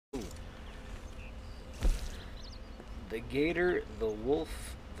The gator, the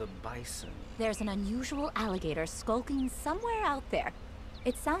wolf, the bison. There's an unusual alligator skulking somewhere out there.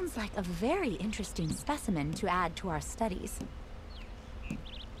 It sounds like a very interesting specimen to add to our studies.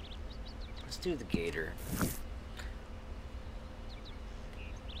 Let's do the gator.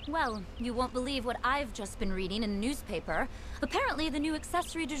 Well, you won't believe what I've just been reading in the newspaper. Apparently, the new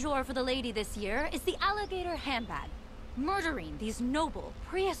accessory du jour for the lady this year is the alligator handbag. Murdering these noble,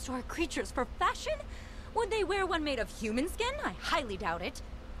 prehistoric creatures for fashion? Would they wear one made of human skin? I highly doubt it.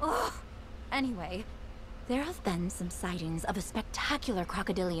 Ugh. Anyway, there have been some sightings of a spectacular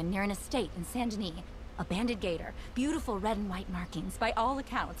crocodilian near an estate in Saint Denis. A banded gator, beautiful red and white markings by all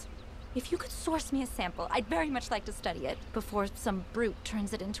accounts. If you could source me a sample, I'd very much like to study it before some brute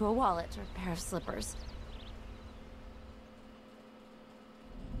turns it into a wallet or pair of slippers.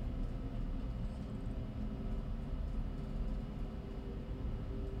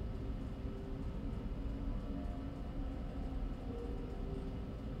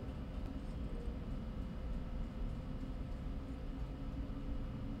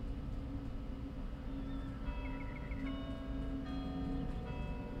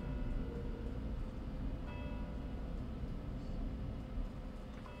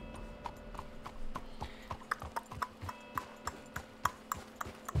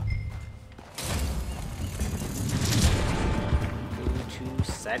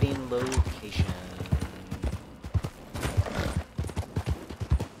 Setting location.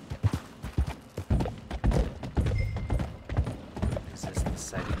 Is this the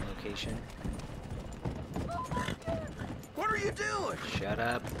setting location? What are you doing? Shut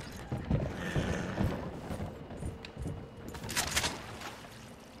up.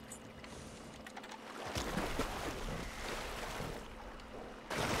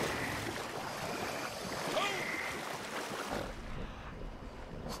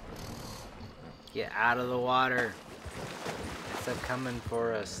 Get out of the water. It's up coming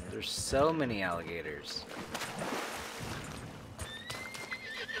for us. There's so many alligators.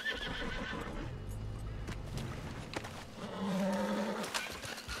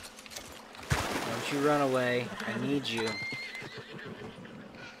 Don't you run away. I need you.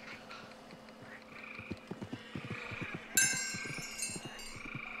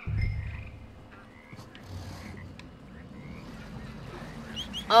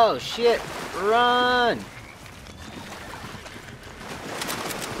 Oh shit! Run!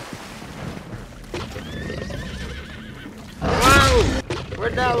 Whoa!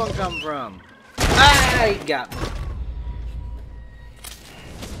 Where'd that one come from? Ah! He got me.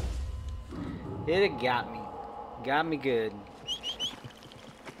 It got me. Got me good.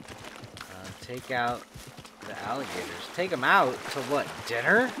 Take out the alligators. Take them out to what?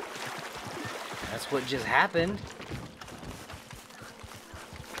 Dinner? That's what just happened.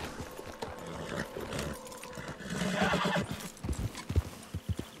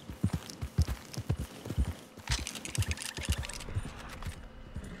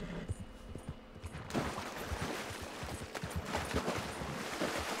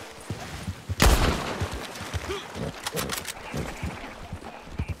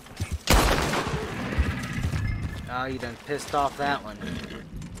 Oh, you done pissed off that one.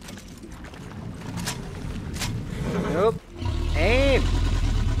 Nope. Aim!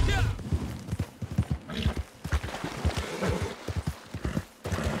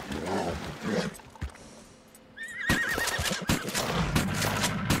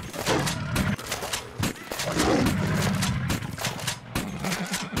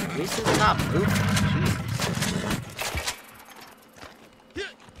 At least it's not moving.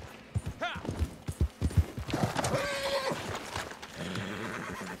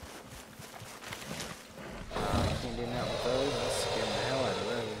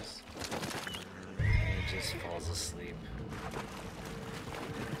 Jesus. Asleep.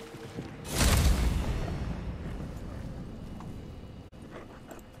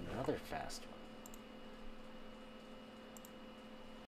 Another fast one.